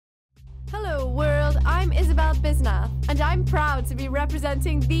I'm Ysabel BISNATH, and I'm proud to be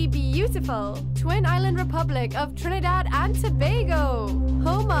representing the beautiful Twin Island Republic of Trinidad and Tobago,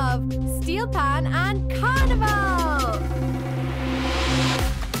 home of Steel Pan and Carnival!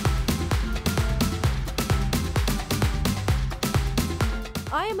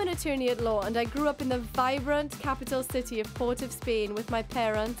 I am an attorney at law, and I grew up in the vibrant capital city of Port of Spain with my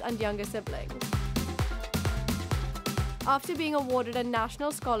parents and younger siblings. After being awarded a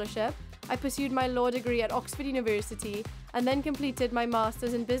national scholarship, I pursued my law degree at Oxford University and then completed my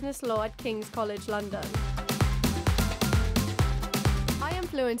Masters in Business Law at King's College London. I am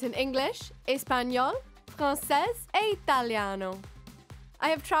fluent in English, Espanol, Francés e Italiano. I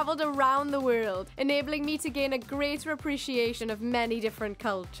have travelled around the world, enabling me to gain a greater appreciation of many different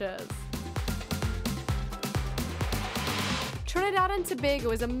cultures. Trinidad and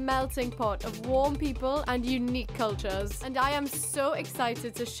Tobago is a melting pot of warm people and unique cultures, and I am so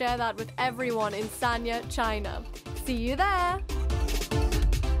excited to share that with everyone in Sanya, China. See you there!